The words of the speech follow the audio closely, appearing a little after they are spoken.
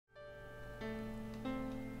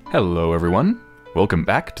Hello everyone, welcome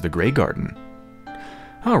back to the Grey Garden.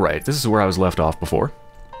 Alright, this is where I was left off before.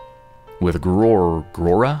 With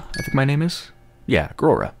Grora, I think my name is? Yeah,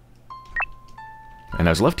 Grora. And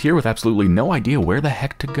I was left here with absolutely no idea where the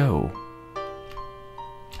heck to go.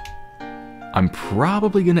 I'm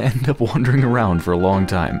probably going to end up wandering around for a long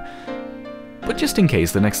time. But just in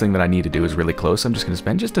case, the next thing that I need to do is really close, I'm just going to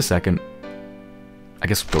spend just a second, I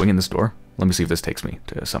guess, going in this door. Let me see if this takes me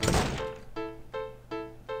to something.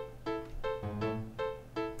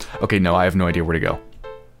 Okay, no, I have no idea where to go.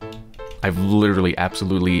 I've literally,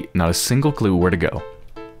 absolutely not a single clue where to go.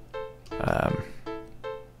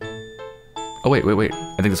 Oh, wait.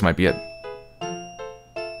 I think this might be it.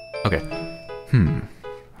 Okay.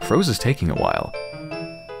 Froze is taking a while.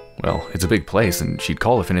 Well, it's a big place, and she'd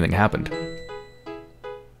call if anything happened.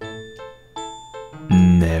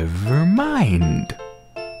 Never mind.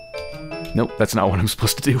 Nope, that's not what I'm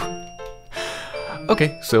supposed to do.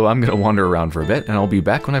 Okay, so I'm gonna wander around for a bit, and I'll be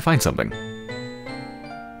back when I find something.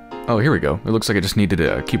 Oh, here we go. It looks like I just needed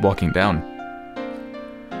to keep walking down.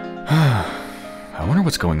 I wonder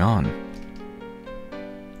what's going on.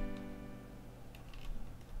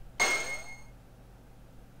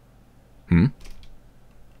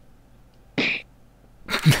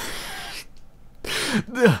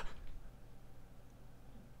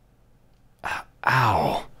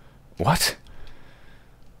 Ow. What?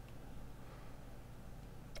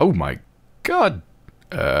 Oh my god.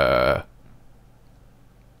 I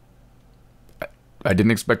didn't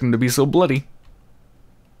expect him to be so bloody.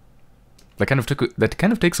 That kind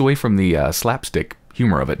of takes away from the slapstick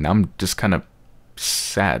humor of it, and I'm just kind of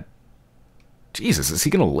sad. Jesus, is he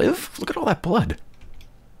gonna live? Look at all that blood.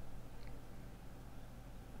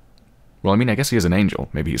 Well, I mean, I guess he is an angel.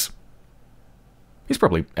 Maybe he's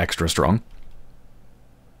probably extra strong.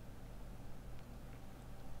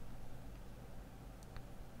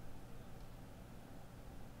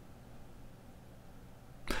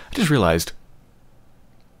 I just realized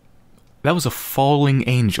that was a falling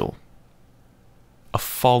angel. A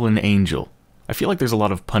fallen angel. I feel like there's a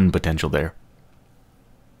lot of pun potential there.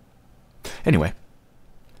 Anyway.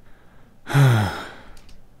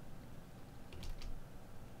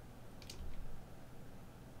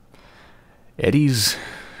 Eddie's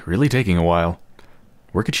really taking a while.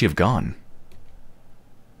 Where could she have gone?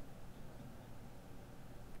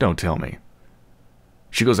 Don't tell me.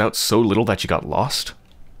 She goes out so little that she got lost?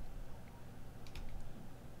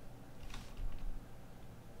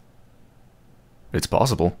 It's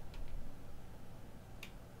possible.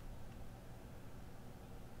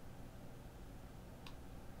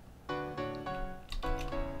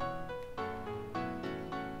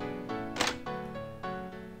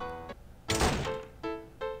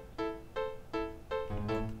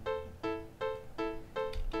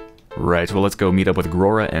 Right, well, let's go meet up with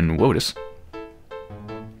Grora and Wotus.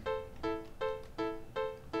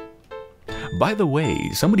 By the way,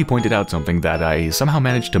 somebody pointed out something that I somehow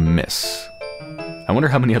managed to miss. I wonder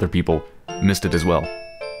how many other people missed it as well.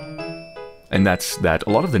 And that's that a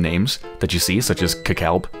lot of the names that you see, such as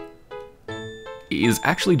Kakalb, is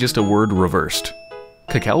actually just a word reversed.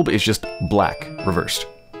 Kakalb is just black reversed.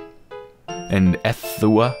 And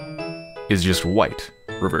Ethua is just white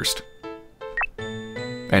reversed.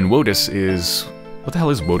 And Wotus is... What the hell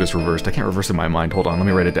is Wotus reversed? I can't reverse it in my mind. Hold on, let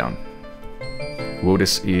me write it down.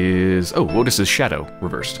 Wotus is... Oh, Wotus is shadow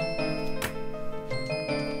reversed.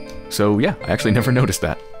 So yeah, I actually never noticed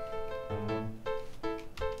that.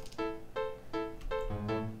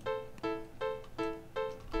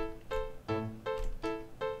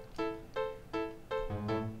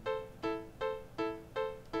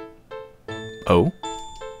 Oh?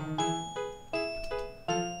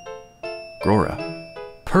 Grora.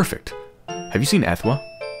 Perfect. Have you seen Ethwa?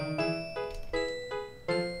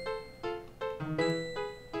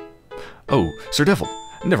 Oh, Sir Devil.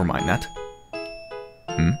 Never mind that.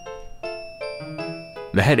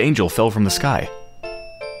 The head angel fell from the sky.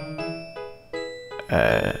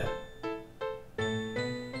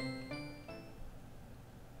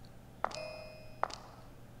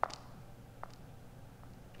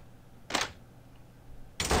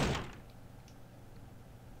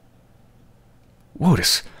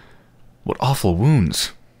 Wotus, what awful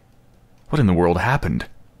wounds. What in the world happened?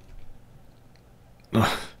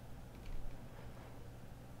 Ugh.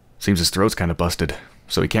 Seems his throat's kind of busted,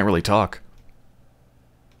 so he can't really talk.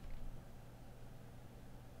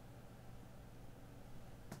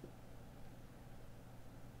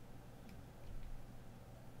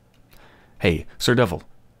 Hey, Sir Devil,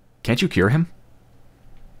 can't you cure him?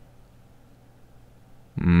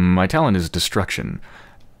 My talent is destruction,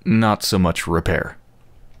 not so much repair.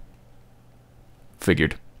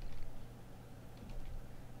 Figured.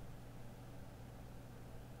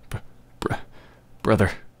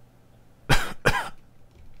 Brother.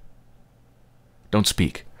 Don't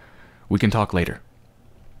speak. We can talk later.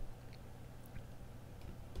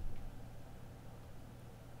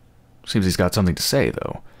 Seems he's got something to say,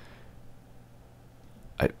 though.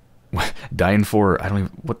 Dying for... I don't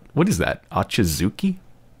even... What is that? Achizuki?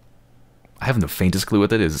 I haven't the faintest clue what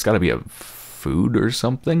that is. It's got to be a food or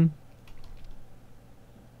something?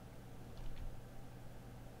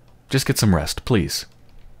 Just get some rest, please.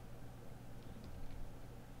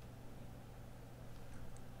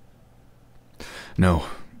 No.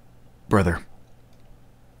 Brother.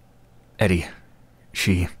 Eddie.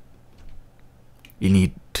 She... You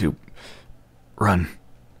need to... run.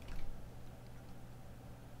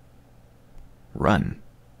 Run.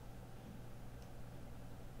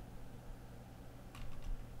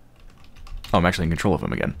 Oh, I'm actually in control of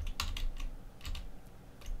him again.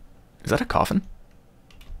 Is that a coffin?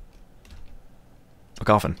 A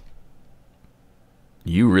coffin.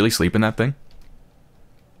 You really sleep in that thing?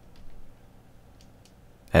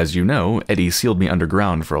 As you know, Eddie sealed me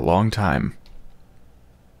underground for a long time.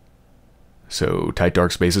 So, tight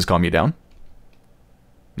dark spaces calm you down?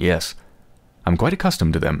 Yes. I'm quite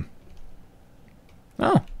accustomed to them.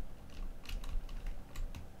 Oh.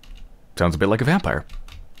 Sounds a bit like a vampire.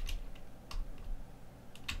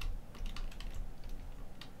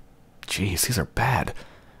 Jeez, these are bad.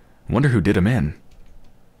 Wonder who did them in.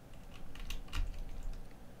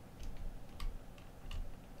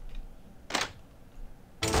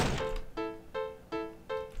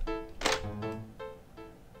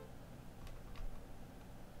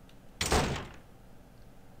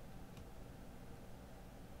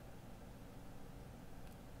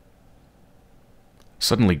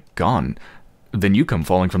 Suddenly gone. Then you come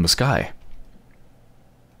falling from the sky.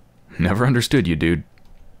 Never understood you, dude.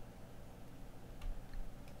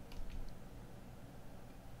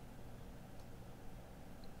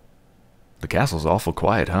 The castle's awful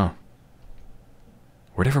quiet, huh?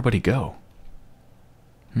 Where'd everybody go?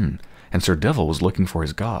 And Sir Devil was looking for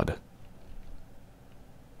his god.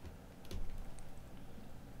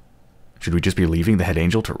 Should we just be leaving the head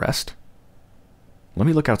angel to rest? Let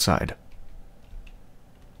me look outside.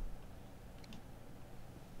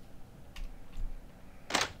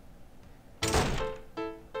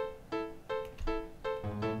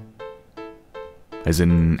 As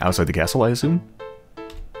in, outside the castle, I assume?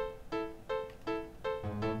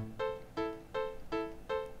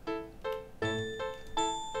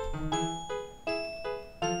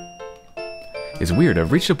 It's weird,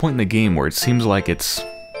 I've reached a point in the game where it seems like it's...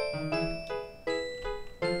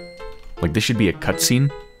 like this should be a cutscene.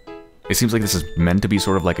 It seems like this is meant to be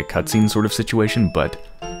sort of like a cutscene sort of situation, but...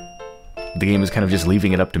 the game is kind of just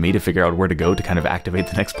leaving it up to me to figure out where to go to kind of activate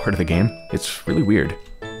the next part of the game. It's really weird.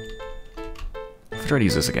 Let's try to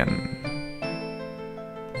use this again.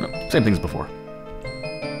 No, same thing as before.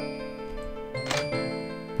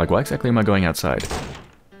 Like, why exactly am I going outside?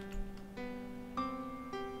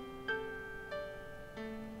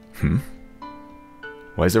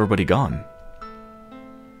 Why is everybody gone?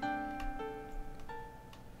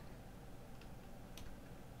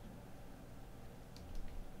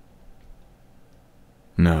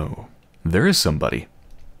 No, there is somebody.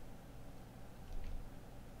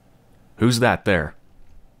 Who's that there?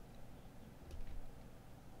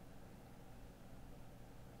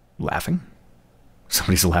 Laughing?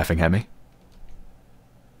 Somebody's laughing at me.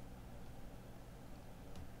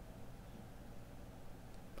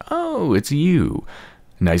 Oh, it's you.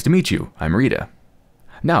 Nice to meet you. I'm Rita.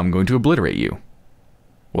 Now I'm going to obliterate you.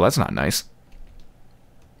 Well, that's not nice.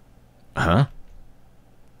 Huh?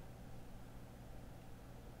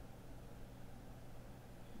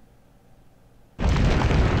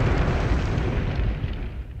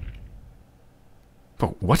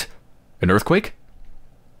 Oh, what? An earthquake?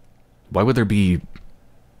 Why would there be...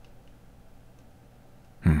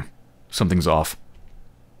 Something's off.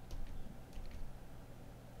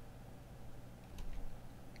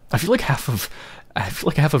 I feel like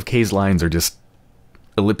half of K's lines are just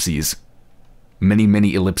ellipses. Many,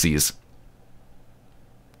 many ellipses.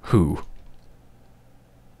 Who?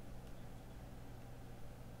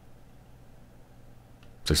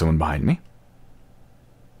 Is there someone behind me?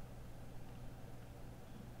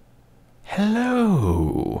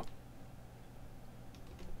 Hello.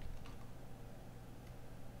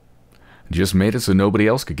 Just made it so nobody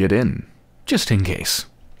else could get in. Just in case.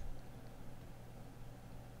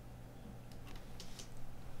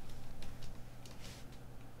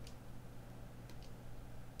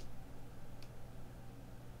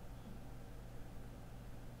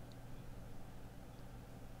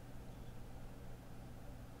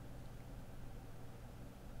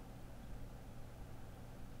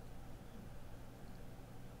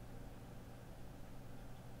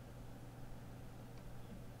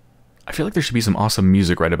 I feel like there should be some awesome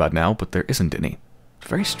music right about now, but there isn't any. It's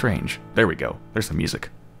very strange. There we go. There's the music.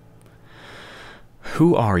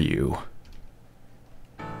 Who are you?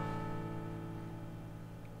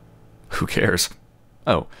 Who cares?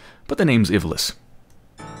 Oh, but the name's Ivlis.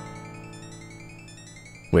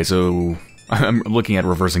 Wait, so... I'm looking at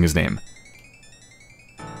reversing his name.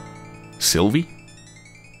 Sylvie?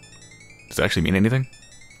 Does that actually mean anything?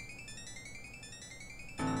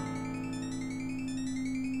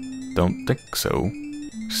 Don't think so.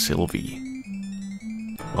 Sylvie.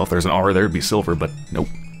 Well, if there's an R there, it'd be silver, but nope.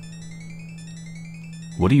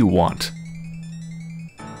 What do you want?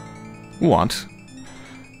 Want?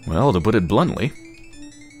 Well, to put it bluntly,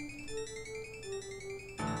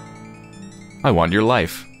 I want your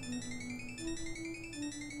life.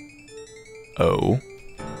 Oh?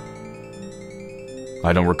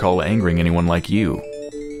 I don't recall angering anyone like you.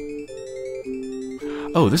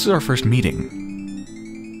 Oh, this is our first meeting.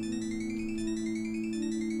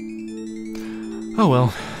 Oh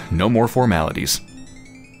well, no more formalities.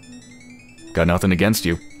 Got nothing against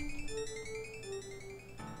you.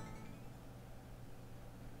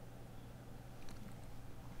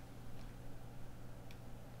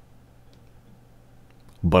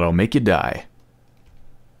 But I'll make you die.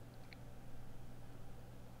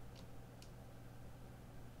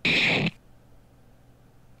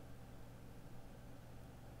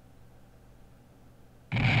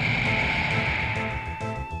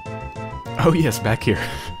 Oh yes, back here.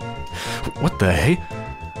 What the hey?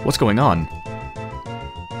 What's going on?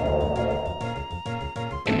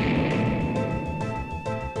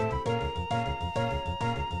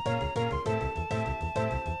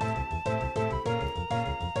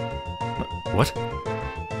 What?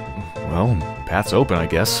 Well, path's open, I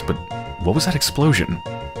guess, but what was that explosion?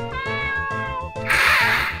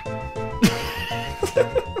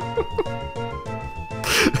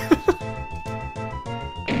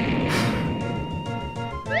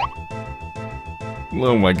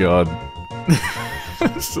 Oh my god.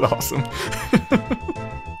 This is awesome.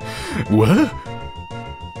 What?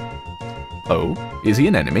 Oh, is he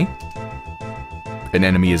an enemy? An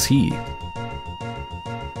enemy is he.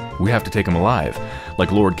 We have to take him alive,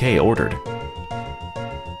 like Lord K ordered.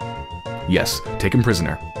 Yes, take him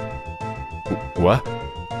prisoner. What?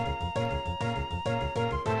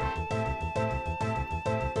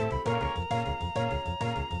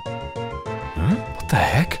 Huh? What the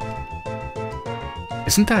heck?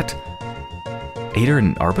 Isn't that Ader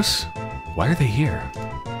and Arbus? Why are they here?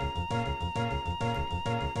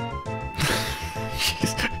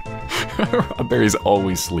 Rawberry's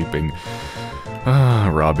always sleeping. Ah,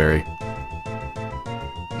 Rawberry.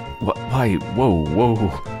 What? Why? Whoa,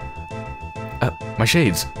 whoa. My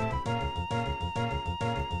shades.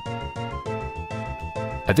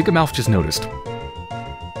 I think Amalf just noticed.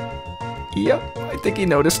 Yep, I think he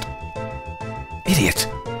noticed. Idiot.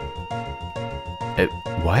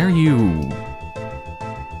 Why are you...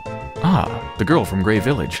 Ah, the girl from Grey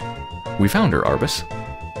Village. We found her, Arbus.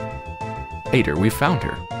 Ader, we found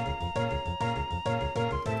her.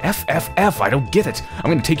 F, I don't get it.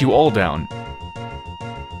 I'm gonna take you all down.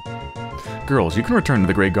 Girls, you can return to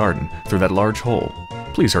the Grey Garden through that large hole.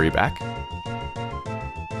 Please hurry back.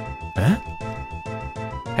 Huh?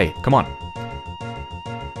 Hey, come on.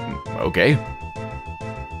 Okay.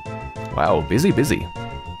 Wow, busy.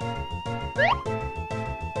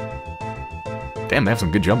 Damn, they have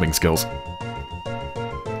some good jumping skills.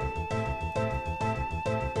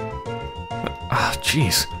 Ah,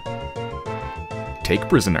 jeez. Take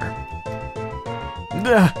prisoner.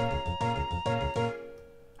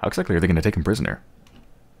 How exactly are they going to take him prisoner?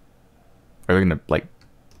 Are they going to, like,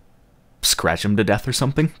 scratch him to death or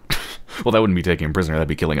something? Well, that wouldn't be taking him prisoner, that'd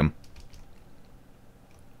be killing him.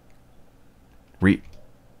 Rita?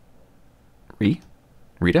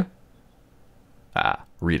 Ah,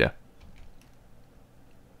 Rita.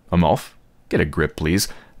 Amalf, get a grip, please.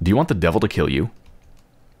 Do you want the devil to kill you?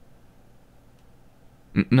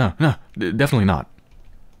 No, definitely not.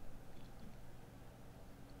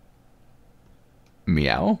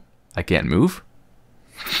 Meow? I can't move?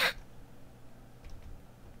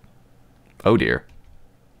 Oh dear.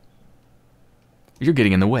 You're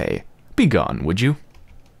getting in the way. Be gone, would you?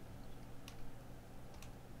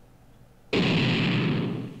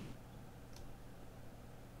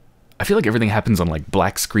 I feel like everything happens on like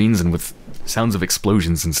black screens and with sounds of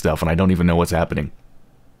explosions and stuff, and I don't even know what's happening.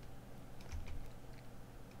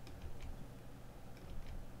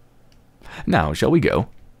 Now, shall we go?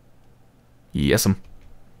 Yes'm.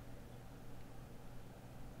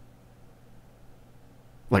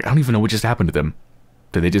 Like, I don't even know what just happened to them.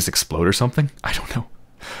 Did they just explode or something? I don't know.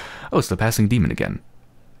 Oh, it's the passing demon again.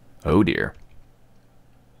 Oh dear.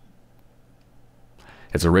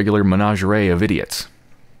 It's a regular menagerie of idiots.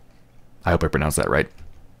 I hope I pronounced that right.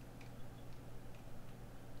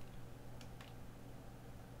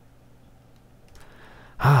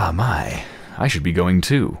 Ah, my. I should be going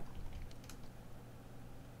too.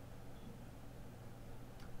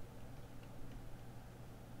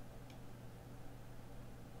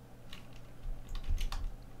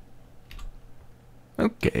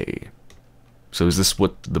 Okay. So is this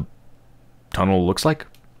what the tunnel looks like?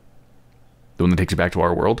 The one that takes you back to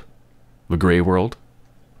our world? The gray world?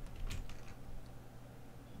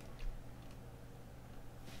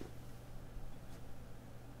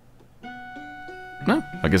 No,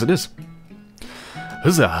 I guess it is.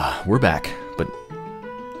 Huzzah! We're back. But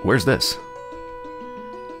where's this?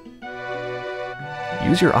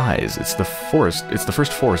 Use your eyes. It's the forest. It's the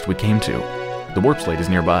first forest we came to. The warp slate is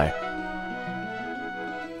nearby.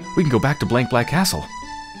 We can go back to Blank Black Castle.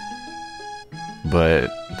 But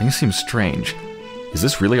things seem strange. Is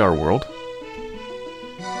this really our world?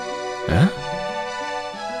 Huh?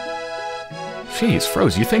 Jeez,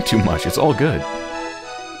 Froze, you think too much. It's all good.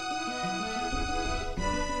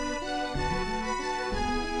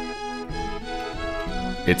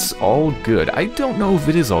 It's all good. I don't know if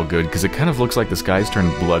it is all good, because it kind of looks like the sky's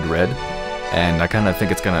turned blood red. And I kind of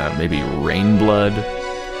think it's gonna maybe rain blood.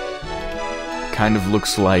 Kind of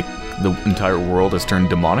looks like the entire world has turned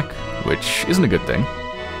demonic, which isn't a good thing.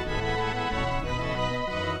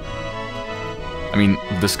 I mean,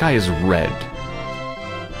 the sky is red.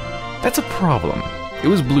 That's a problem. It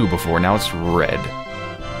was blue before, now it's red.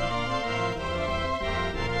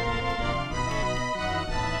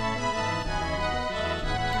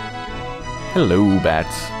 Hello,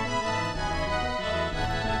 bats.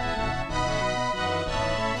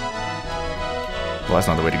 Well, that's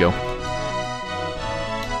not the way to go.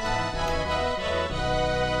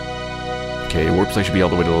 Okay, warp slate should be all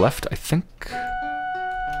the way to the left, I think.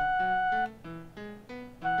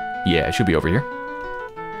 Yeah, it should be over here.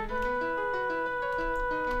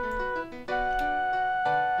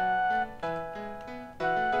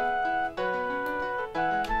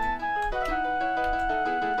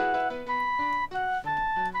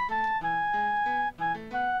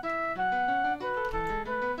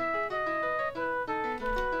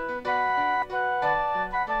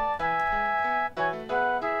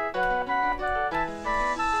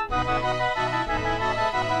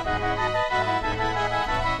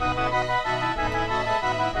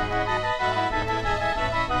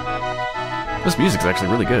 This music's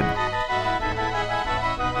actually really good.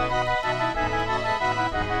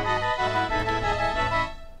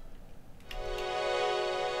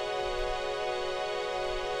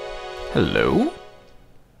 Hello?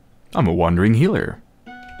 I'm a wandering healer.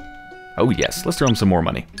 Oh yes, let's throw him some more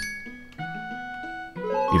money.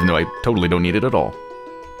 Even though I totally don't need it at all.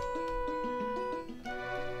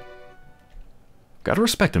 Gotta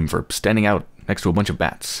respect him for standing out next to a bunch of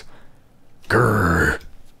bats. Grrr.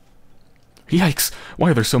 Yikes!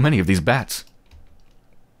 Why are there so many of these bats?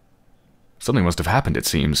 Something must have happened, it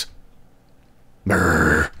seems.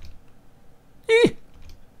 Brrr. Eeh.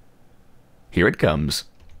 Here it comes.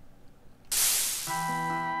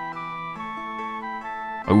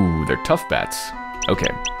 Oh, they're tough bats.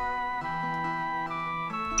 Okay.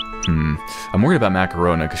 I'm worried about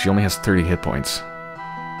Macarona because she only has 30 hit points.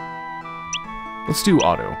 Let's do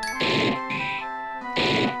auto.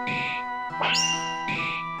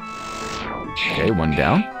 Okay, one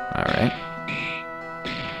down. Alright.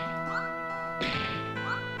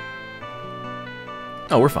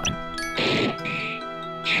 Oh, we're fine.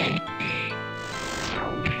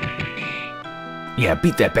 Yeah,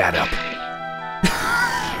 beat that bat up.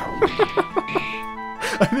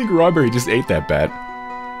 I think Rawberry just ate that bat.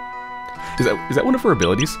 Is that one of her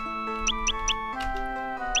abilities?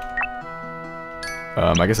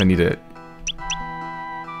 I guess I need to...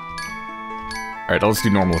 Alright, I'll just do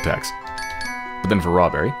normal attacks. But then for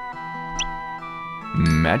Rawberry...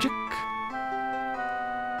 Magic?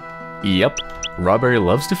 Yep. Rawberry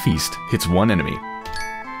loves to feast. Hits one enemy.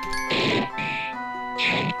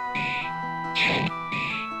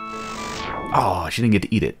 Oh, she didn't get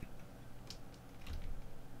to eat it.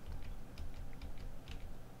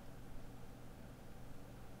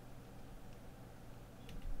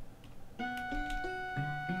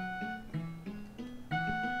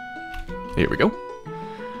 Here we go.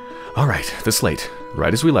 Alright, the slate.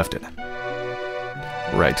 Right as we left it.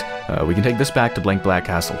 Right, we can take this back to Blank Black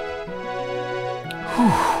Castle. Whew.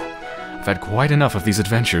 I've had quite enough of these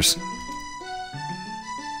adventures.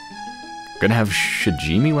 Gonna have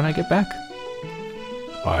Shijimi when I get back?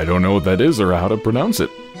 I don't know what that is or how to pronounce it.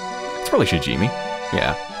 It's probably Shijimi.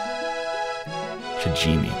 Yeah.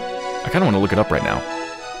 Chijimi. I kind of want to look it up right now.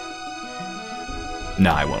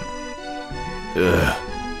 Nah, I won't. Ugh.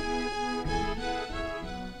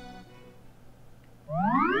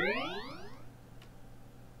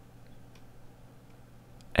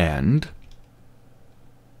 And...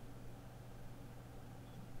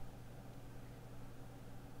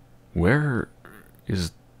 where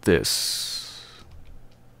is this?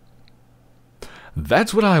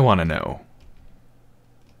 That's what I want to know.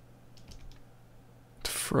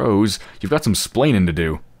 Froze, you've got some splaining to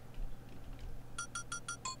do.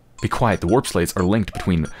 Be quiet, the warp slates are linked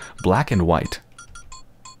between black and white.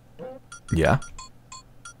 Yeah?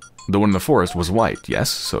 The one in the forest was white, yes,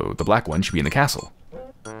 so the black one should be in the castle.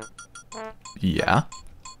 Yeah?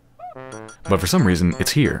 But for some reason,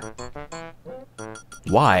 it's here.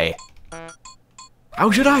 Why? How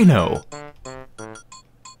should I know?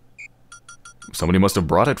 Somebody must have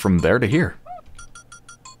brought it from there to here.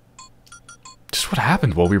 Just what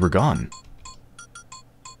happened while we were gone?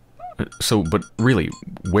 So, but really,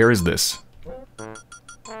 where is this?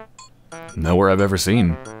 Nowhere I've ever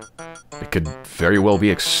seen. It could very well be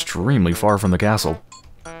extremely far from the castle.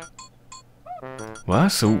 What?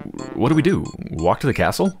 So, what do we do? Walk to the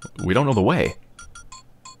castle? We don't know the way.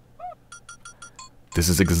 This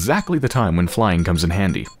is exactly the time when flying comes in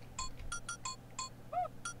handy.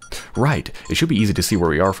 Right, it should be easy to see where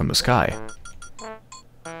we are from the sky.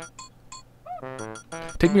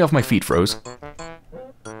 Take me off my feet, Froze.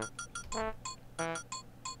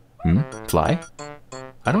 Fly?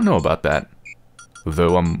 I don't know about that.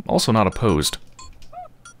 Though I'm also not opposed.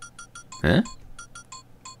 Huh?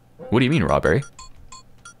 What do you mean, Rawberry?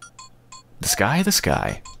 The sky, the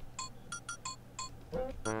sky.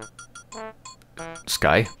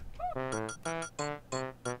 Sky?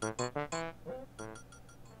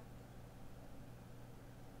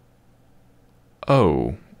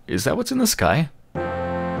 Oh, is that what's in the sky?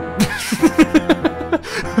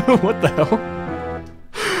 What the hell?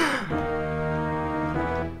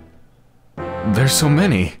 There's so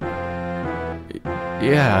many.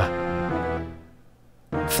 Yeah.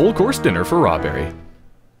 Full course dinner for Rawberry.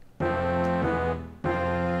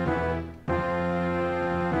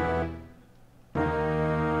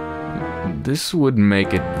 This would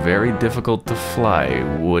make it very difficult to fly,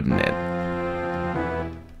 wouldn't it?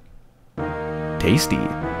 Tasty.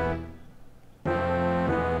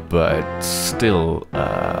 But still,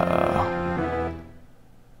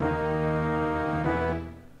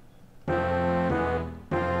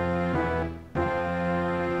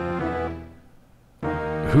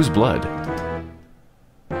 whose blood?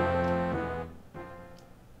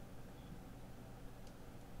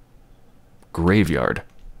 Graveyard.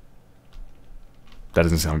 That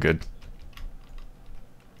doesn't sound good.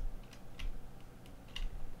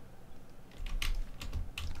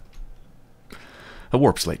 A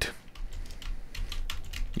warp slate.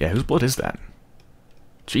 Yeah, whose blood is that?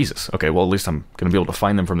 Jesus. Okay, well, at least I'm going to be able to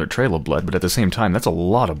find them from their trail of blood, but at the same time, that's a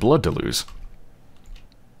lot of blood to lose.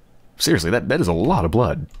 Seriously, that is a lot of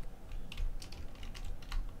blood.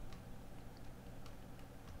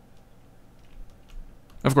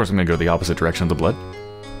 Of course, I'm going to go the opposite direction of the blood.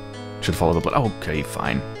 Should follow the blood. Okay,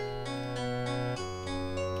 fine.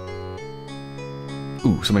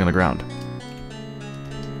 Ooh, something on the ground.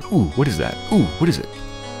 Ooh, what is that? Ooh, what is it?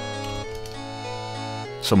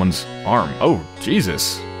 Someone's arm. Oh,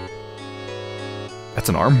 Jesus. That's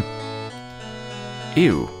an arm?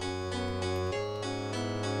 Ew.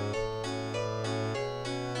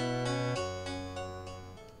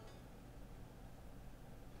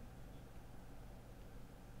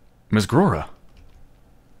 Miss Grora.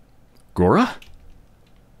 Grora?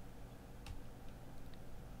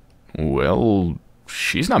 Well,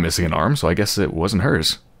 she's not missing an arm, so I guess it wasn't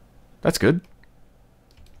hers. That's good.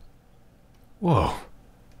 Whoa.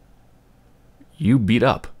 You beat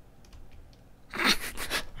up.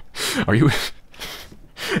 Are you...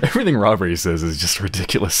 Everything Rawberry says is just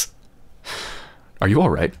ridiculous. Are you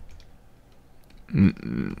alright?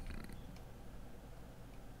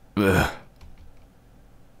 Ugh.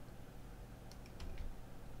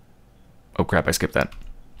 Oh crap, I skipped that.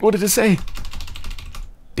 What did it say?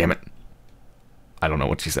 Damn it. I don't know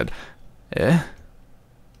what she said.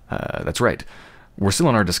 That's right. We're still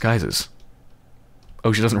in our disguises.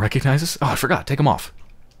 Oh, she doesn't recognize us? Oh, I forgot. Take them off.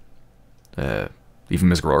 Even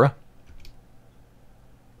Miss Grora?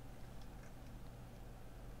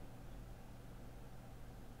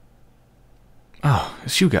 Oh,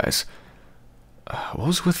 it's you guys. What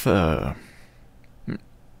was with,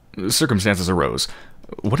 circumstances arose.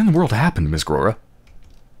 What in the world happened, Miss Grora?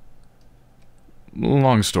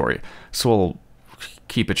 Long story, so I'll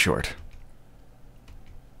keep it short.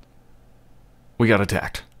 We got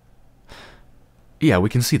attacked. Yeah, we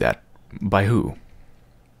can see that. By who?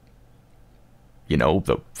 You know,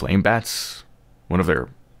 the flame bats? One of their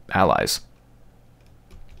allies.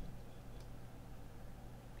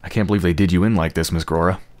 I can't believe they did you in like this, Miss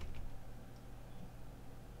Grora.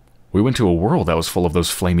 We went to a world that was full of those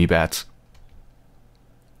flamey bats.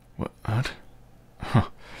 What? Huh.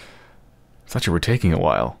 Thought you were taking a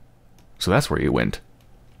while. So that's where you went.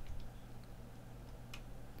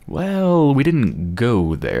 Well, we didn't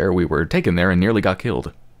go there. We were taken there and nearly got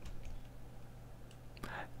killed.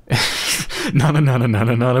 Not a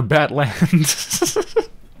Batland.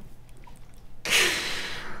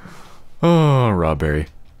 Oh, Rawberry.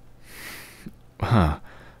 Huh.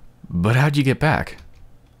 But how'd you get back?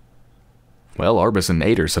 Well, Arbus and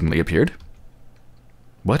Ader suddenly appeared.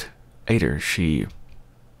 What? Ader, she...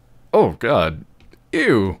 Oh, God.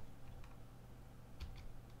 Ew.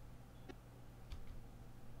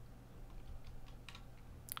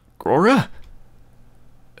 Grora?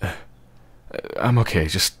 I'm okay,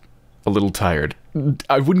 just a little tired.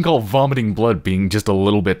 I wouldn't call vomiting blood being just a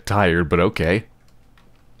little bit tired, but okay.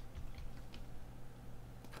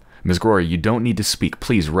 Miss Grora, you don't need to speak.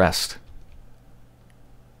 Please rest.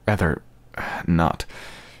 Rather, not.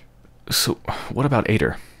 So, what about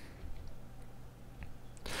Ader?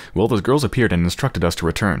 Well, those girls appeared and instructed us to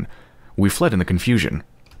return. We fled in the confusion.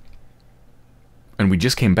 And we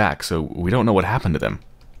just came back, so we don't know what happened to them.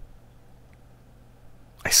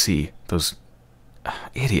 I see. Those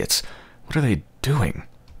idiots. What are they doing?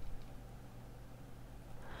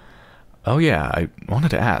 Oh yeah, I wanted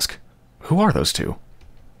to ask. Who are those two?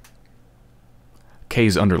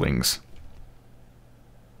 Kay's underlings.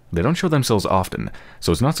 They don't show themselves often,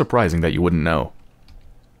 so it's not surprising that you wouldn't know.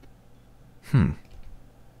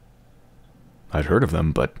 I'd heard of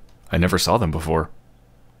them, but I never saw them before.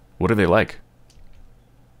 What are they like?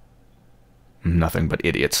 Nothing but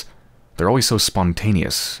idiots. They're always so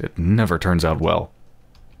spontaneous, it never turns out well.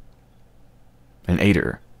 And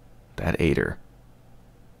Ader. That Ader.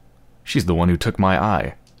 She's the one who took my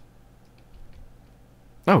eye.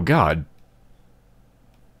 Oh, God.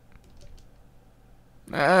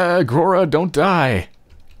 Grora, don't die.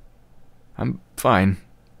 I'm fine.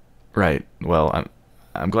 Right, well,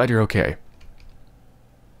 I'm glad you're okay.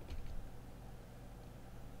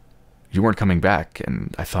 You weren't coming back,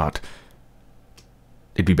 and I thought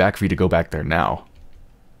it'd be back for you to go back there now.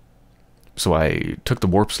 So I took the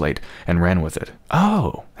warp slate and ran with it.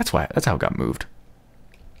 Oh, that's how it got moved.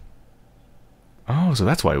 Oh, so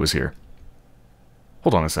that's why it was here.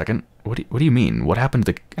 Hold on a second. What do you mean? What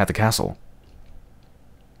happened at the castle?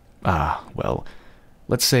 Ah, well,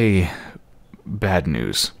 let's say bad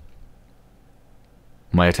news.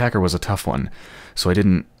 My attacker was a tough one, so I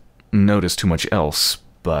didn't notice too much else,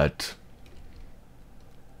 but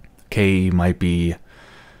Kay might be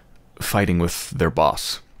fighting with their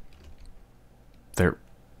boss. Their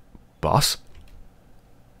boss?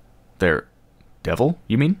 Their devil,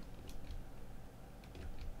 you mean?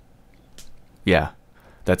 Yeah,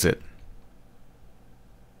 that's it.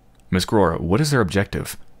 Miss Grora, what is their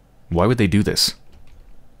objective? Why would they do this?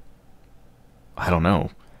 I don't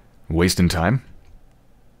know. Wasting time?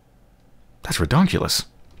 That's redonkulous.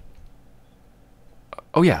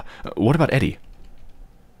 Oh yeah, what about Eddie?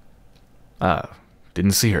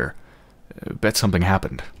 Didn't see her. Bet something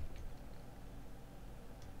happened.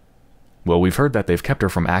 Well, we've heard that they've kept her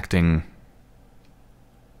from acting...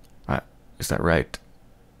 is that right?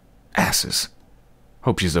 Asses.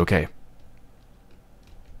 Hope she's okay.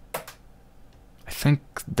 I think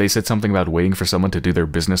they said something about waiting for someone to do their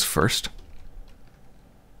business first.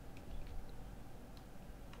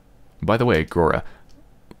 By the way, Grora,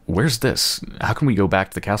 where's this? How can we go back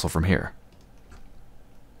to the castle from here?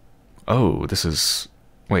 Oh, this is...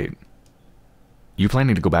 Wait. You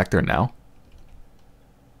planning to go back there now?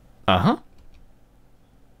 Uh-huh.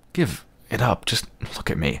 Give it up. Just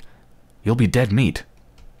look at me. You'll be dead meat.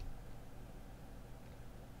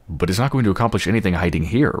 But it's not going to accomplish anything hiding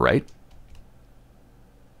here, right?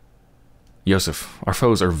 Yosef, our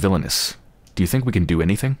foes are villainous. Do you think we can do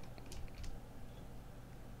anything?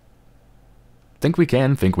 Think we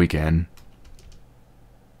can.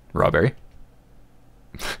 Rawberry?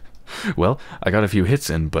 Well, I got a few hits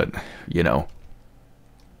in, but, you know.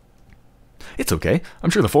 It's okay. I'm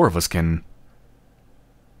sure the four of us can...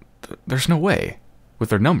 There's no way. With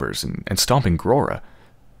their numbers and stomping Grora.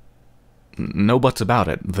 No buts about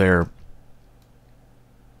it. They're...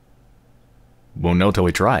 Won't know till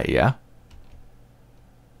we try, yeah?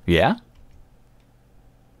 Yeah?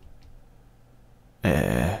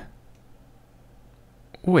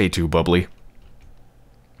 Way too bubbly.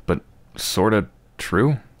 But sorta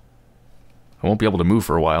true? I won't be able to move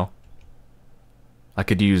for a while. I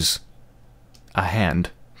could use a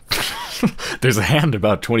hand. There's a hand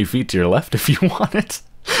about 20 feet to your left if you want it.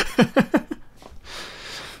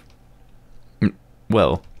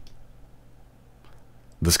 Well,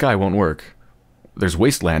 the sky won't work. There's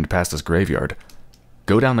wasteland past this graveyard.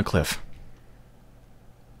 Go down the cliff.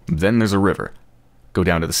 Then there's a river. Go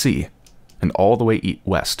down to the sea, and all the way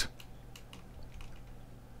west.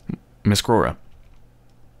 Miss Crora,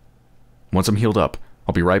 once I'm healed up,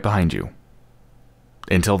 I'll be right behind you.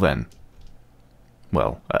 Until then,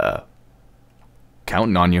 well,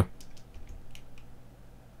 counting on you.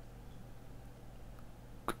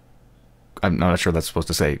 I'm not sure that's supposed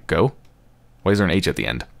to say go. Why is there an H at the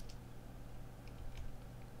end?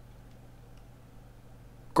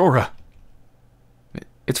 Crora!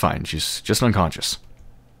 It's fine, she's just unconscious.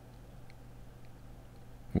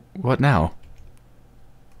 What now?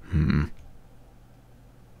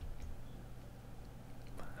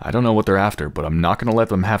 I don't know what they're after, but I'm not gonna let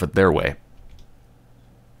them have it their way.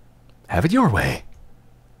 Have it your way.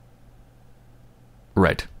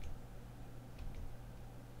 Right.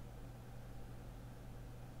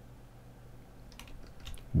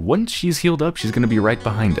 Once she's healed up, she's gonna be right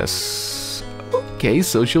behind us. Okay,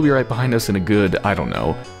 so she'll be right behind us in a good, I don't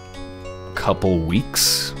know, couple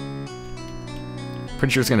weeks?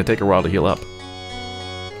 Pretty sure it's gonna take her a while to heal up.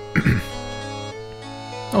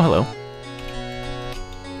 Oh, hello.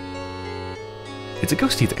 It's a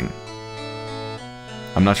ghosty thing.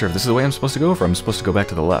 I'm not sure if this is the way I'm supposed to go, or if I'm supposed to go back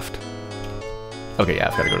to the left. Okay, yeah,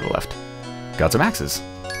 I've got to go to the left. Got some axes.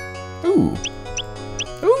 Ooh.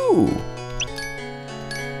 Ooh.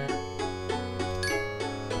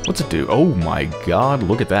 What's it do? Oh my god,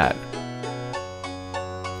 look at that.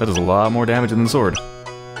 That does a lot more damage than the sword.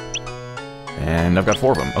 And I've got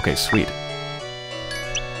 4 of them. Okay, sweet.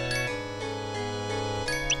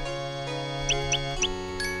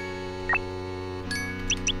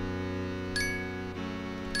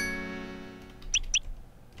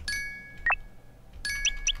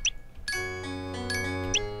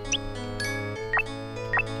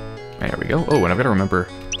 There we go. Oh, and I've got to remember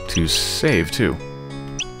to save, too.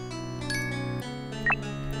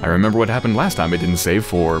 I remember what happened last time I didn't save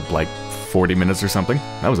for, like, 40 minutes or something.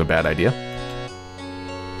 That was a bad idea.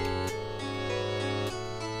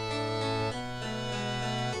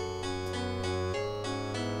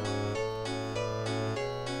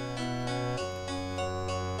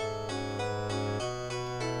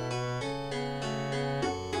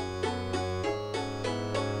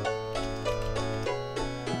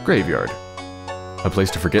 Graveyard. A place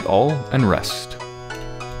to forget all and rest.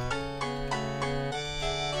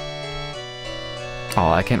 Oh,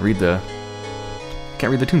 I can't read the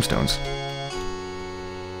tombstones.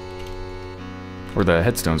 Or the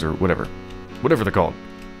headstones or whatever. Whatever they're called.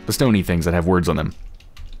 The stony things that have words on them.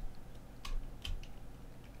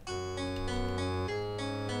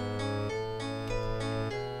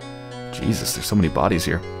 Jesus, there's so many bodies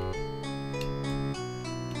here.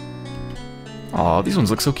 Aw, these ones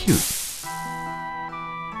look so cute.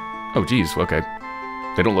 Oh, geez, okay.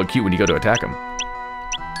 They don't look cute when you go to attack them.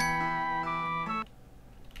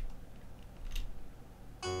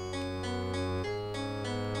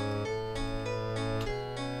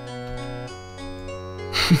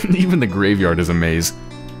 Even the graveyard is a maze.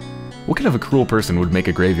 What kind of a cruel person would make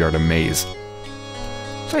a graveyard a maze?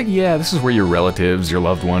 It's like, yeah, this is where your relatives, your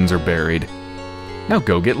loved ones are buried. Now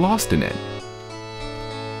go get lost in it.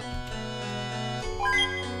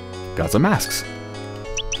 Got some masks.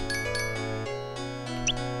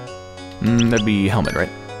 That'd be helmet, right?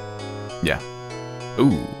 Yeah.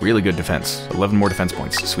 Ooh, really good defense. 11 more defense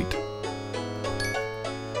points. Sweet.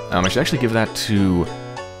 I should actually give that to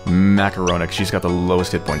Macarona, because she's got the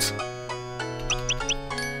lowest hit points.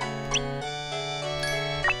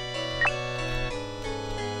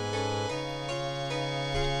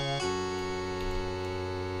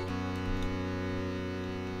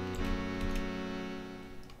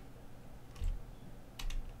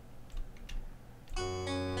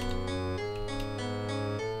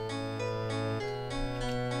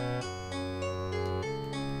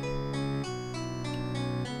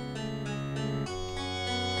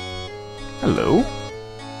 Hello?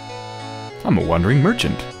 I'm a wandering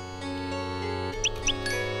merchant.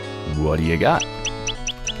 What do you got?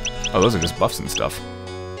 Oh, those are just buffs and stuff.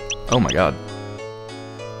 Oh my god.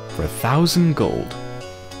 For 1,000 gold.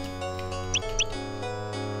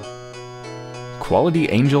 Quality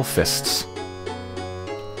Angel Fists.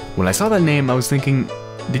 When I saw that name, I was thinking,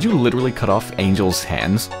 did you literally cut off Angel's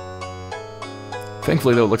hands?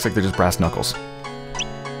 Thankfully, though, it looks like they're just brass knuckles.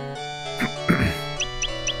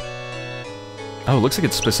 Oh, it looks like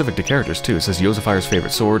it's specific to characters, too. It says Yosafire's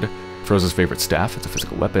favorite sword, Froza's favorite staff. It's a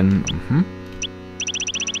physical weapon.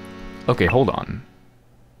 Okay, hold on.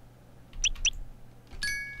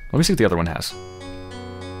 Let me see what the other one has.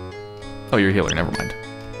 Oh, you're a healer. Never mind.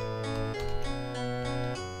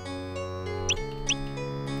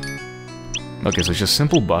 Okay, so it's just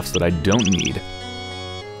simple buffs that I don't need.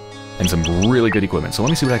 And some really good equipment. So let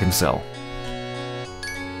me see what I can sell.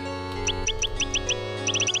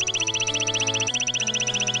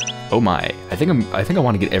 Oh my. I think I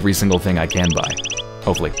want to get every single thing I can buy.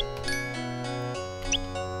 Hopefully.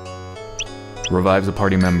 Revives a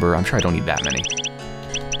party member. I'm sure I don't need that many.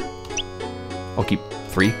 I'll keep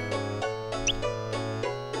 3.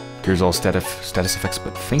 Cures all status effects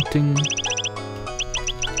but fainting.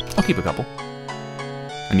 I'll keep a couple.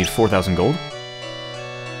 I need 4,000 gold.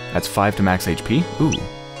 That's 5 to max HP. Ooh.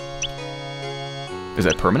 Is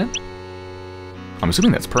that permanent? I'm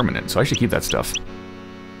assuming that's permanent, so I should keep that stuff.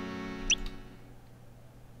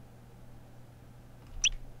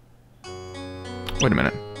 Wait a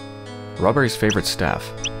minute. Robberry's favorite staff.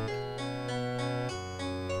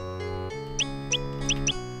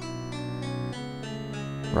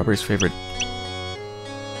 Robberry's favorite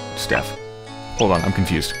staff. Hold on, I'm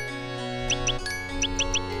confused.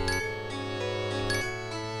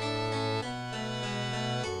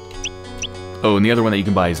 Oh, and the other one that you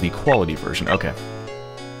can buy is the quality version. Okay.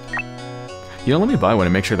 You know, let me buy one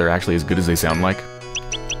and make sure they're actually as good as they sound like.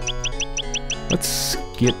 Let's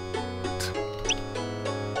get...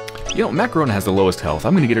 You know, Macarona has the lowest health.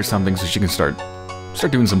 I'm gonna get her something so she can start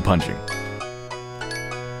doing some punching.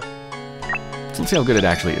 So let's see how good it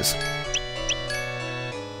actually is.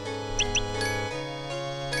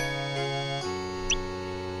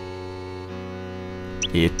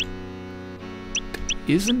 It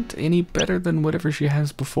isn't any better than whatever she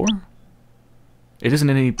has before. It isn't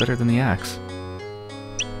any better than the axe.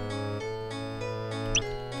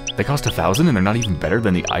 They cost 1,000 and they're not even better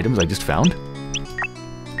than the items I just found?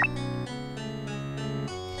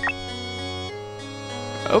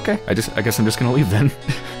 Okay, I guess I'm just gonna leave then.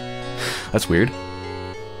 That's weird. I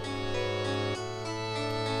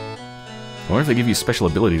wonder if they give you special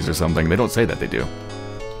abilities or something. They don't say that they do.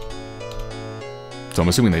 So I'm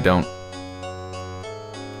assuming they don't.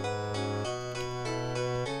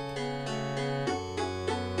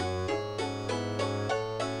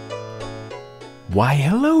 Why,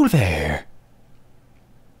 hello there!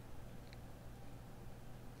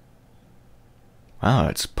 Ah,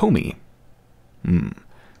 it's Poemi.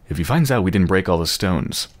 If he finds out we didn't break all the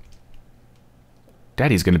stones...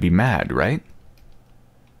 Daddy's gonna be mad, right?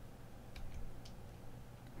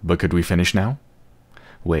 But could we finish now?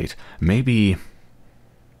 Wait, maybe...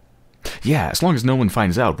 Yeah, as long as no one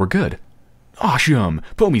finds out, we're good. Awesome!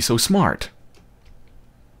 Poemi's so smart!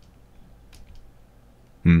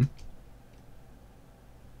 Who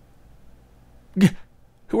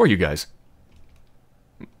are you guys?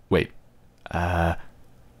 Wait.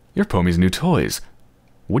 You're Poemi's new toys.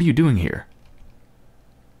 What are you doing here?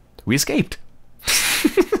 We escaped!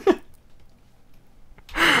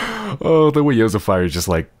 Oh, the way Yosafire is just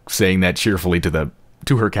like saying that cheerfully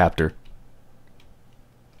to her captor.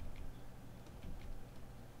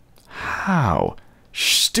 How?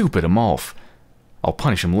 Stupid Amalf. I'll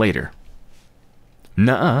punish him later.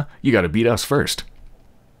 Nuh-uh, you gotta beat us first.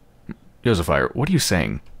 Yosafire, what are you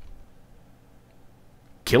saying?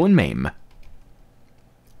 Kill and maim.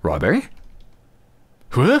 Robbery?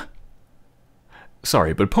 Huh?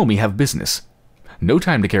 Sorry, but Poemi have business. No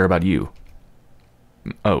time to care about you.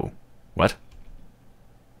 Oh, what?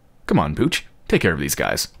 Come on, Pooch. Take care of these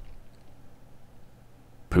guys.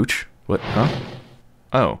 Pooch? What? Huh?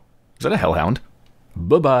 Oh, is that a hellhound?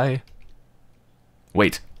 Bye-bye.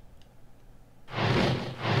 Wait.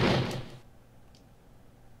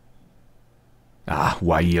 Ah,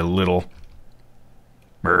 why, you little...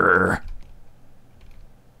 Brrr.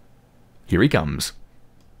 Here he comes.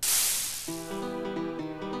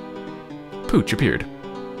 Pooch appeared.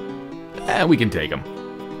 We can take him.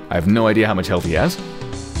 I have no idea how much health he has,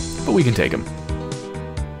 but we can take him.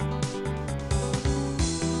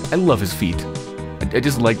 I love his feet. I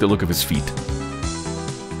just like the look of his feet.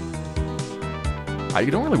 I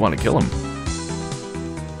don't really want to kill him.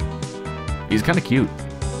 He's kind of cute.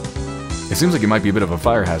 It seems like he might be a bit of a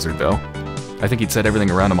fire hazard, though. I think he'd set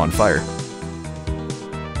everything around him on fire.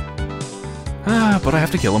 But I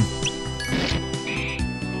have to kill him.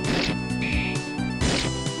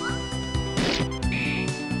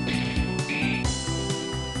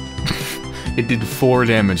 It did 4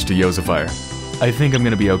 damage to Yosafire. I think I'm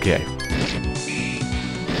gonna be okay.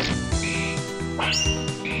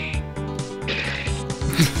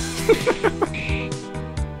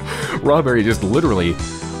 Rawberry just literally,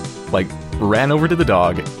 like, ran over to the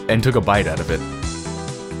dog and took a bite out of it.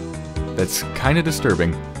 That's kind of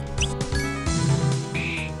disturbing.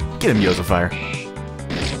 Get him, Yosafire.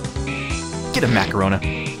 Get him, Macarona.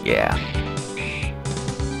 Yeah.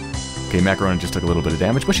 Okay, Macarona just took a little bit of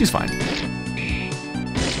damage, but she's fine.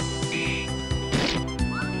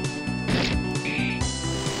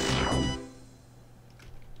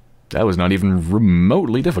 That was not even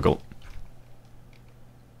remotely difficult.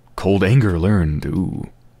 Cold Anger learned. Ooh.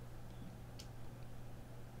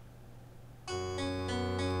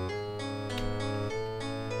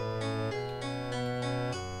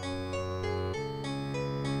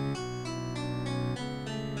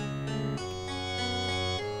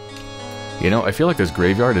 You know, I feel like this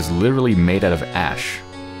graveyard is literally made out of ash.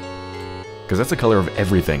 Because that's the color of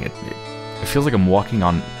everything. It feels like I'm walking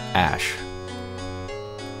on ash.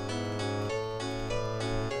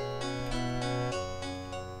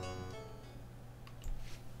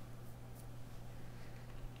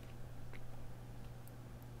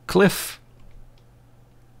 Cliff.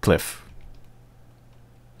 Cliff.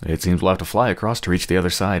 It seems we'll have to fly across to reach the other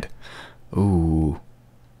side. Ooh.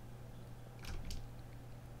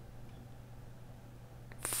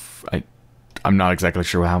 I'm not exactly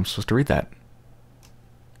sure how I'm supposed to read that.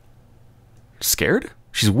 Scared?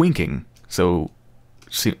 She's winking, so...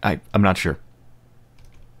 See, I'm not sure.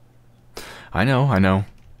 I know.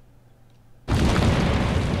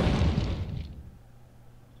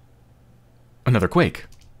 Another quake.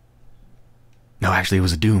 No, actually it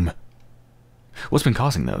was a doom. What's been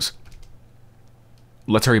causing those?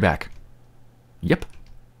 Let's hurry back. Yep.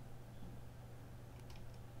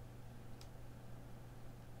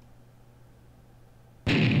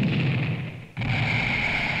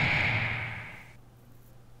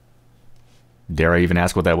 Dare I even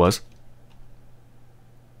ask what that was?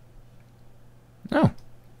 Oh.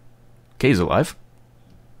 Kay's alive.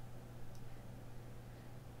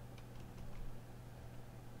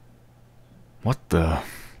 What the...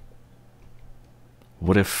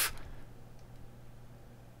 What if...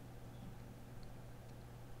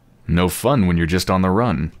 No fun when you're just on the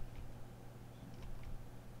run.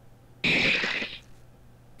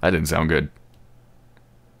 That didn't sound good.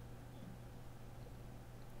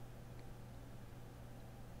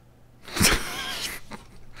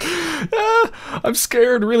 I'm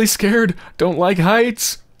scared, really scared. Don't like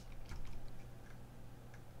heights.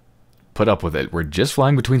 Put up with it. We're just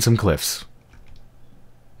flying between some cliffs.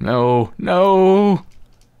 No, no.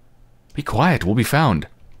 Be quiet, we'll be found.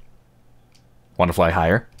 Want to fly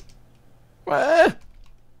higher? What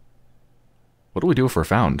do we do if we're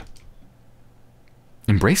found?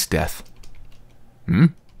 Embrace death. Hmm?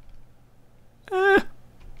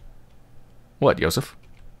 What, Yosef?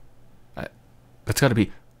 That's gotta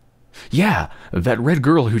be... Yeah, that red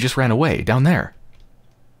girl who just ran away, down there.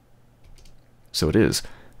 So it is.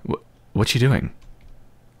 What's she doing?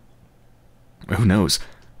 Who knows?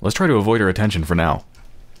 Let's try to avoid her attention for now.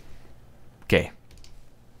 Okay.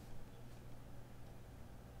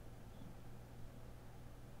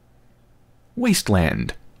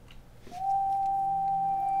 Wasteland.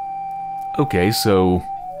 Okay, so...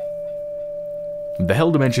 The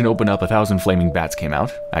Hell Dimension opened up, 1,000 flaming bats came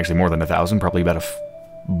out. Actually, more than 1,000, probably about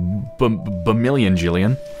a million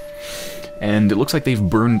jillion. And it looks like they've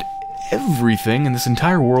burned everything, and this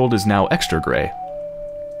entire world is now extra gray.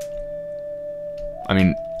 I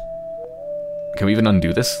mean, can we even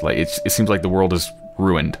undo this? Like, it seems like the world is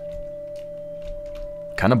ruined.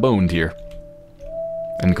 Kinda boned here.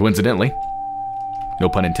 And coincidentally, no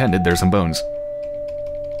pun intended, there's some bones.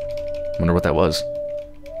 Wonder what that was.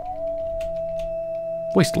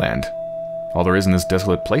 Wasteland. All there is in this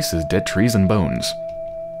desolate place is dead trees and bones.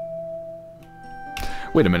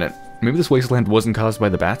 Wait a minute, maybe this wasteland wasn't caused by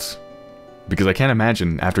the bats? Because I can't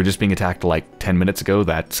imagine, after just being attacked like 10 minutes ago,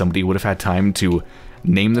 that somebody would have had time to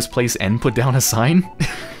name this place and put down a sign?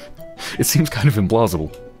 It seems kind of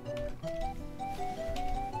implausible.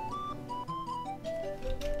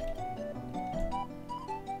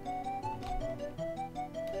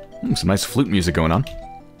 Some nice flute music going on.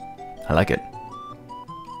 I like it.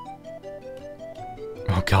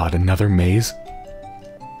 Oh god, another maze?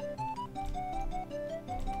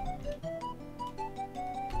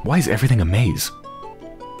 Why is everything a maze?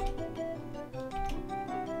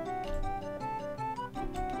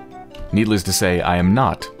 Needless to say, I am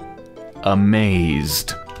not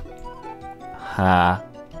amazed. Ha.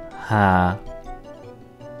 Ha.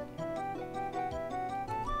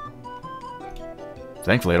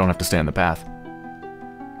 Thankfully, I don't have to stay on the path.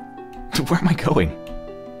 Where am I going?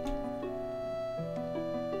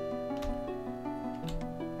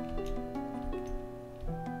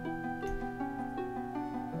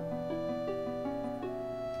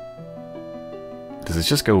 Does it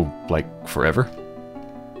just go, like, forever?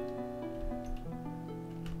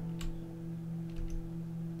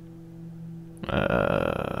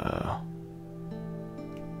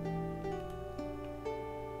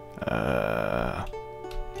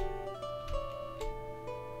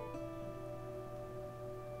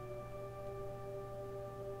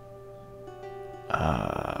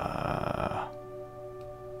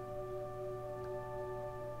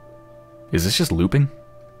 Is this just looping?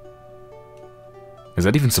 Is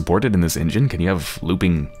that even supported in this engine? Can you have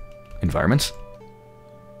looping environments?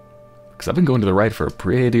 Because I've been going to the right for a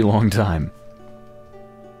pretty long time.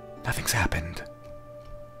 Nothing's happened.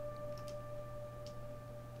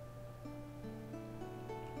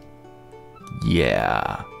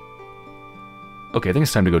 Yeah. Okay, I think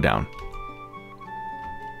it's time to go down.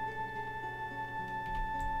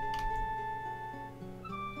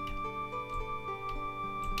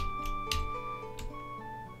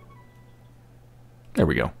 There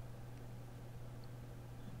we go.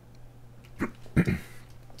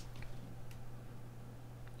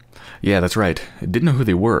 Yeah, that's right. I didn't know who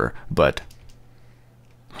they were, but...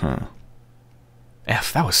 Huh.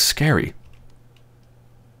 F, that was scary.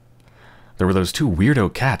 There were those two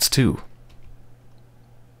weirdo cats, too.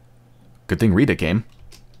 Good thing Rita came.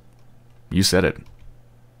 You said it.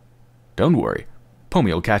 Don't worry.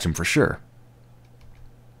 Poemi will catch him for sure.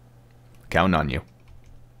 Counting on you.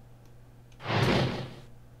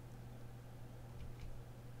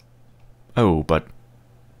 Oh, but...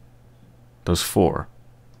 those four.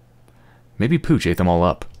 Maybe Pooch ate them all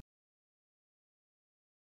up.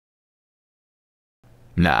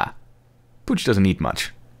 Nah. Pooch doesn't eat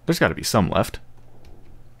much. There's gotta be some left.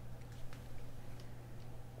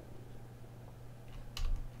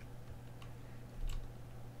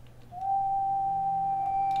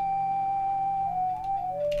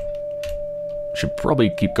 Should probably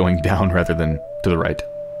keep going down rather than to the right.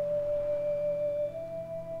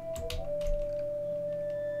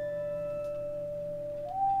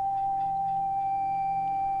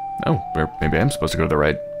 Oh, maybe I'm supposed to go to the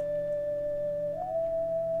right.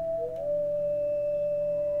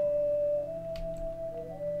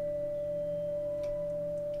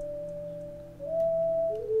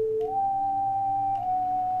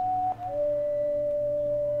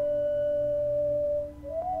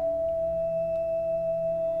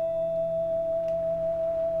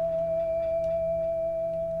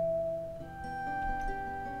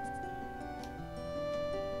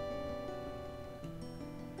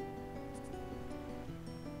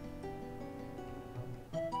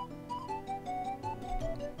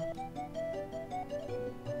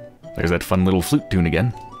 There's that fun little flute tune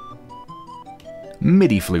again.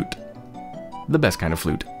 MIDI flute. The best kind of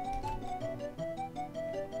flute.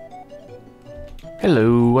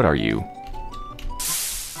 Hello, what are you?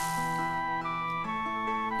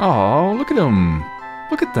 Oh, look at them.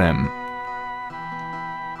 Look at them.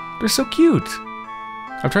 They're so cute.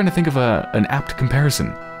 I'm trying to think of an apt comparison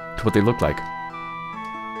to what they look like.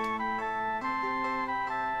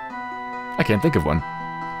 I can't think of one.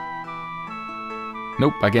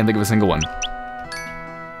 Nope, I can't think of a single one.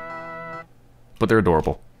 But they're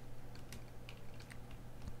adorable.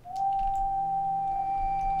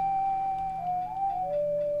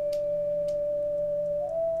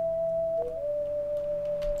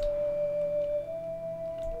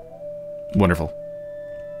 Wonderful.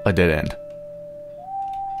 A dead end.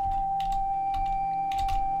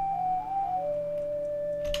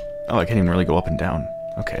 Oh, I can't even really go up and down.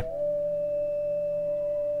 Okay.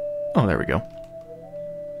 Oh, there we go.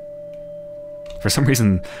 For some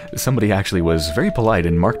reason, somebody actually was very polite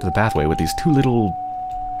and marked the pathway with these two little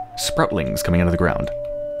sproutlings coming out of the ground.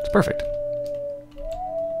 It's perfect.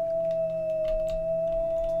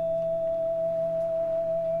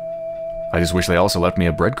 I just wish they also left me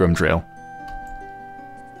a breadcrumb trail.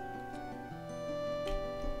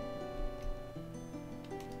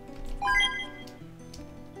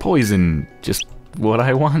 Poison, just what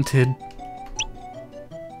I wanted.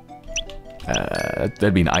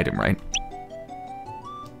 That'd be an item, right?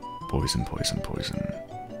 Poison, poison, poison.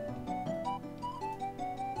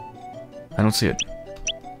 I don't see it.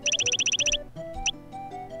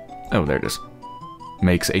 Oh, there it is.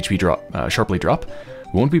 Makes HP drop, sharply drop.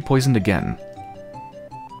 Won't be poisoned again.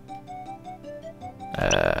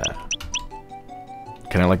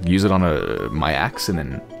 Can I, like, use it on my axe and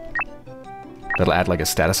then... that'll add, like, a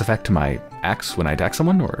status effect to my axe when I attack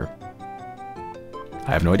someone, or...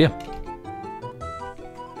 I have no idea.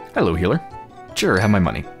 Hello, healer. Sure, have my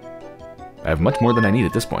money. I have much more than I need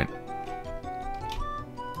at this point.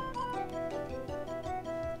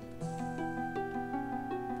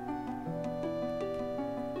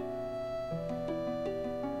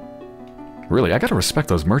 Really, I gotta respect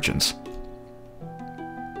those merchants.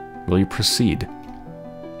 Will you proceed?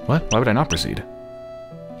 What? Why would I not proceed?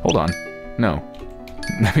 Hold on. No.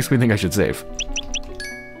 That makes me think I should save.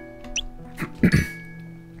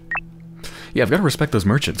 Yeah, I've gotta respect those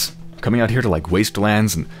merchants. Coming out here to, like,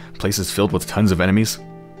 wastelands and places filled with tons of enemies.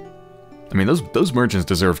 I mean, those merchants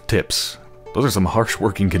deserve tips. Those are some harsh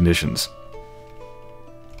working conditions.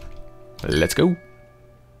 Let's go.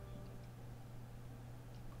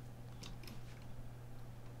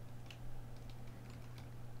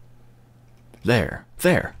 There.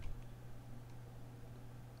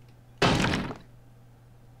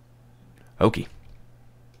 Okie.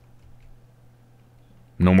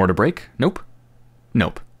 No more to break? Nope.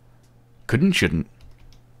 Nope. Couldn't, shouldn't.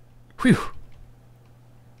 Whew.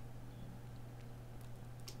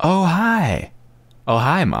 Oh, hi. Oh,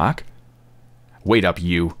 hi, Mock. Wait up,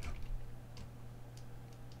 you.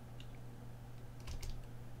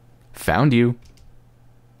 Found you.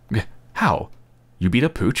 How? You beat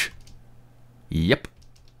up Pooch? Yep.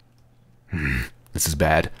 This is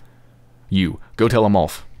bad. You, go tell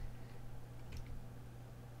Amalf.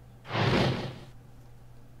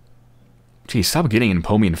 Gee, stop getting in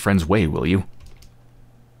Poemi and friends' way, will you?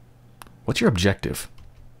 What's your objective?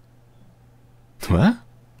 What?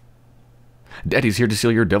 Daddy's here to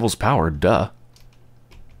steal your devil's power, duh.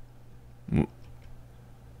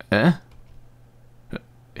 Eh?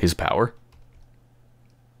 His power?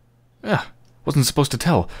 Wasn't supposed to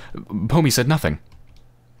tell. Poemi said nothing.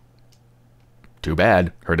 Too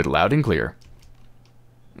bad. Heard it loud and clear.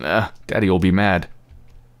 Daddy will be mad.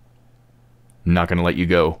 Not gonna let you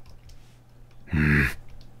go.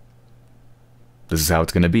 This is how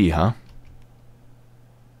it's gonna be, huh?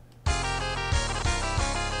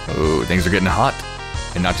 Oh, things are getting hot.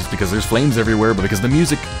 And not just because there's flames everywhere, but because of the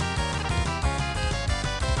music.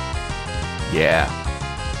 Yeah.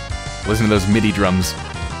 Listen to those MIDI drums.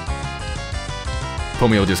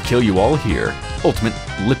 Poemi will just kill you all here. Ultimate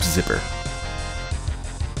lip zipper.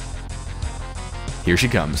 Here she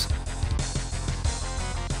comes.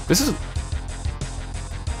 This is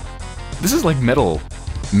like metal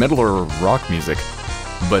or rock music,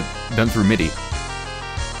 but done through MIDI.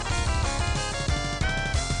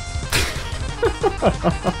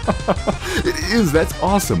 It is, that's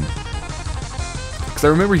awesome. Because I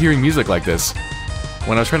remember hearing music like this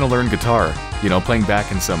when I was trying to learn guitar, you know, playing back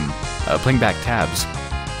tabs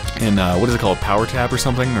in, what is it called, Power Tab or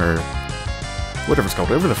something, or whatever it's called,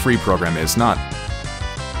 whatever the free program is, not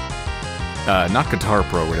Guitar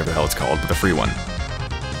Pro, whatever the hell it's called, but the free one.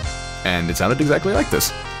 And it sounded exactly like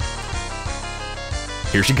this.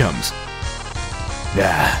 Here she comes.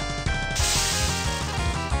 Yeah.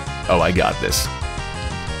 Oh, I got this.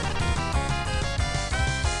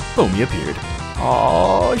 Poemi appeared.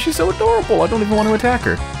 Aww, she's so adorable. I don't even want to attack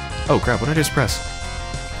her. Oh crap, what did I just press?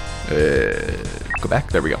 Go back.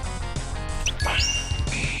 There we go.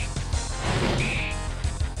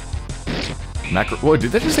 Whoa,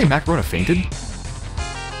 did that just say Macarona fainted?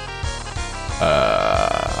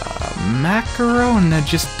 Macarona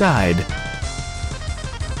just died.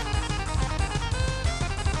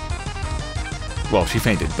 Well, she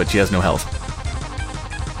fainted, but she has no health.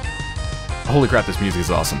 Holy crap, this music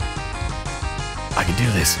is awesome. I can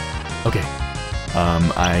do this. Okay.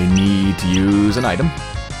 I need to use an item.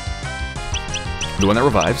 The one that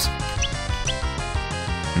revives.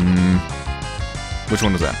 Which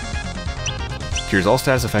one was that? Cures all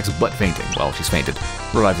status effects but fainting. Well, she's fainted.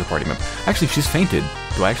 Revives the party member. Actually, if she's fainted,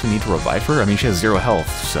 do I actually need to revive her? I mean, she has 0 health,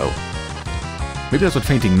 so... maybe that's what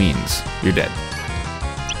fainting means. You're dead.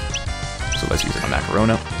 So let's use it on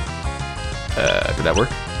Macarona. Did that work?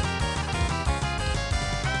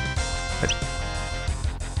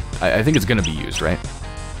 I think it's gonna be used, right?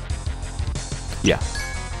 Yeah.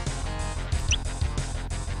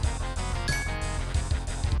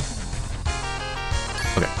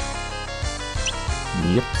 Okay.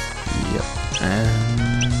 Yep.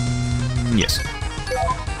 And yes.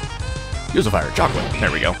 Yosafire, chocolate.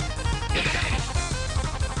 There we go.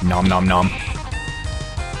 Nom nom nom.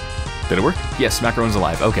 Did it work? Yes, Macaron's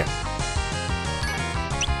alive. Okay.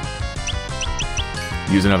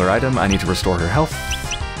 Use another item. I need to restore her health.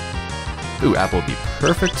 Ooh, apple would be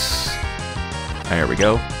perfect. There we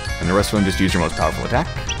go. And the rest of them, just use your most powerful attack.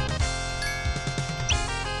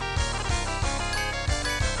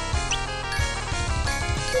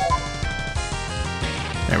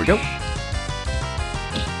 There we go.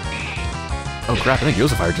 Oh crap, I think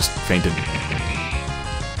Yosafire just fainted.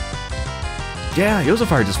 Yeah,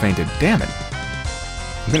 Yosafire just fainted. Damn it.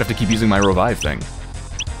 I'm gonna have to keep using my revive thing.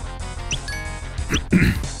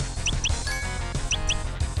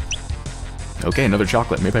 Okay, another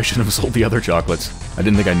chocolate. Maybe I shouldn't have sold the other chocolates. I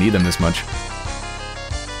didn't think I'd need them this much.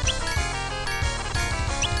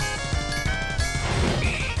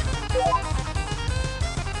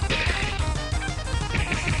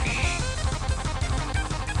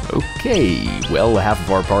 Okay, well, half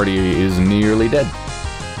of our party is nearly dead.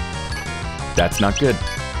 That's not good.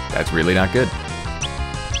 That's really not good.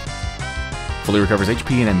 Fully recovers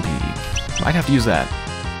HP and MP. Might have to use that.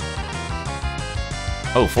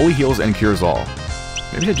 Oh, fully heals and cures all.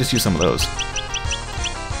 Maybe I should just use some of those.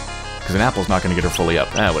 Because an apple's not going to get her fully up.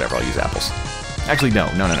 Whatever, I'll use apples. Actually, no,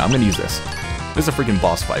 I'm going to use this. This is a freaking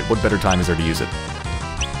boss fight. What better time is there to use it?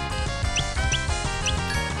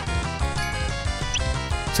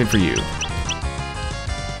 Same for you.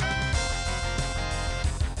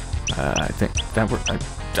 I think that worked.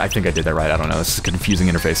 I think I did that right. I don't know. This is a confusing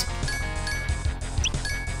interface.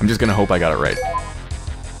 I'm just gonna hope I got it right.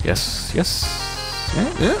 Yes.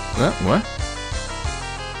 What?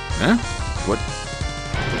 Huh? What?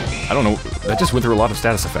 I don't know. That just went through a lot of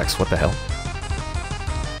status effects. What the hell?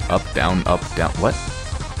 Up, down, what?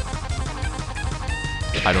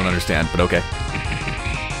 I don't understand, but okay.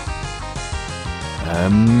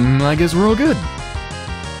 I guess we're all good.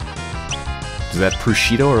 Does that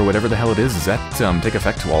prosciutto, or whatever the hell it is, does that take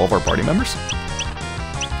effect to all of our party members?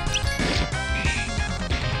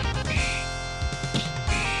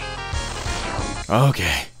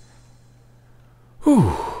 Okay.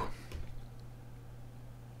 Whew.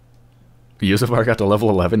 Yosafire got to level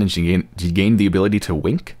 11 and she gained the ability to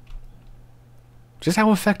wink? Just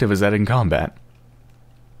how effective is that in combat?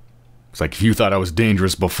 It's like, if you thought I was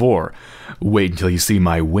dangerous before, wait until you see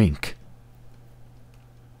my wink.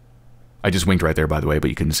 I just winked right there, by the way, but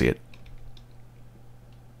you couldn't see it.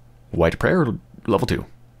 White Prayer, level 2.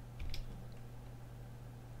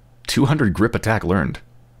 200 grip attack learned.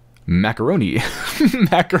 Macaroni.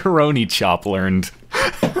 Macaroni chop learned.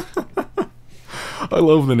 I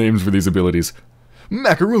love the names for these abilities.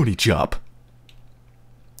 Macaroni chop.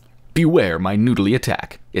 Beware my noodly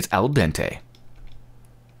attack. It's al dente.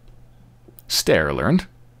 Stare learned.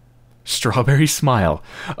 Strawberry smile.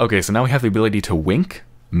 Okay, so now we have the ability to wink,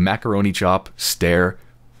 macaroni chop, stare,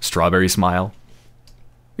 strawberry smile.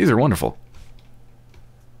 These are wonderful.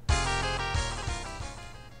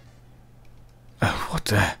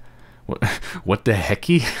 What the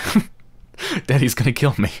hecky? Daddy's gonna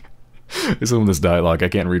kill me. Some of this dialogue I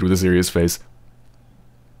can't read with a serious face.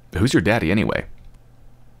 Who's your daddy anyway?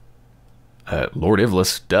 Lord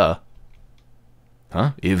Ivlis, duh.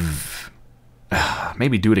 Huh?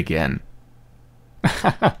 Maybe do it again.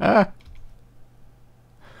 But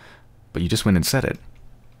you just went and said it.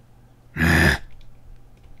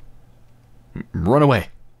 Run away.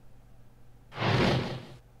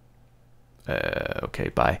 Okay,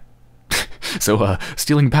 bye. So,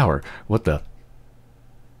 stealing power. What the?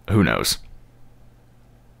 Who knows?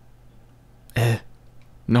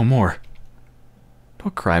 No more.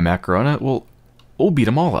 Don't cry, Macarona. We'll beat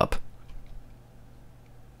them all up.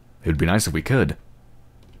 It would be nice if we could.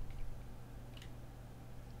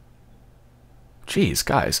 Jeez,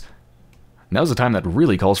 guys. Now's the time that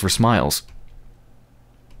really calls for smiles.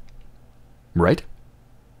 Right?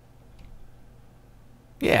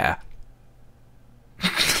 Yeah.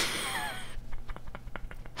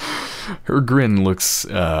 Her grin looks,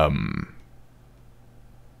 it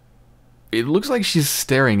looks like she's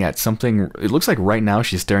staring at something. It looks like right now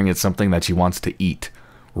she's staring at something that she wants to eat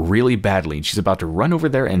really badly, and she's about to run over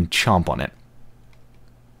there and chomp on it.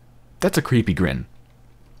 That's a creepy grin.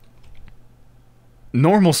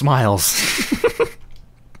 Normal smiles.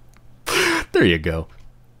 There you go.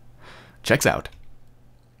 Checks out.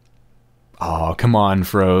 Oh, come on,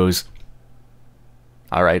 Froze.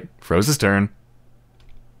 Alright, Froze's turn.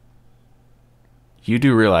 You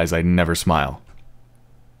do realize I never smile.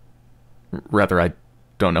 Rather, I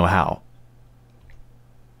don't know how.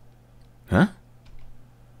 Huh?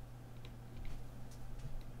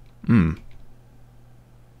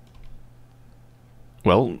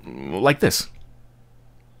 Well, like this.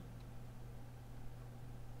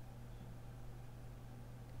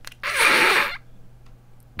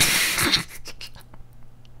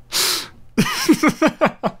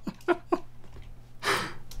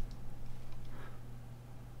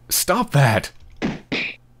 Stop that!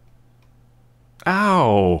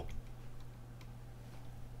 Ow!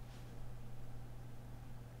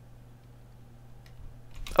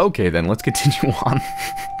 Okay then, let's continue on.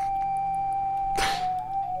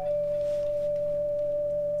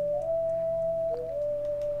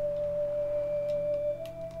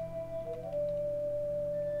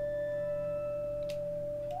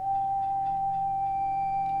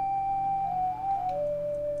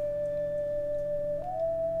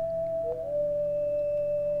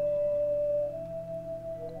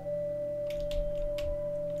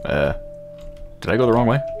 Did I go the wrong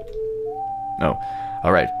way? No.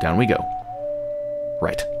 Alright, down we go.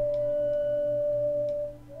 Right.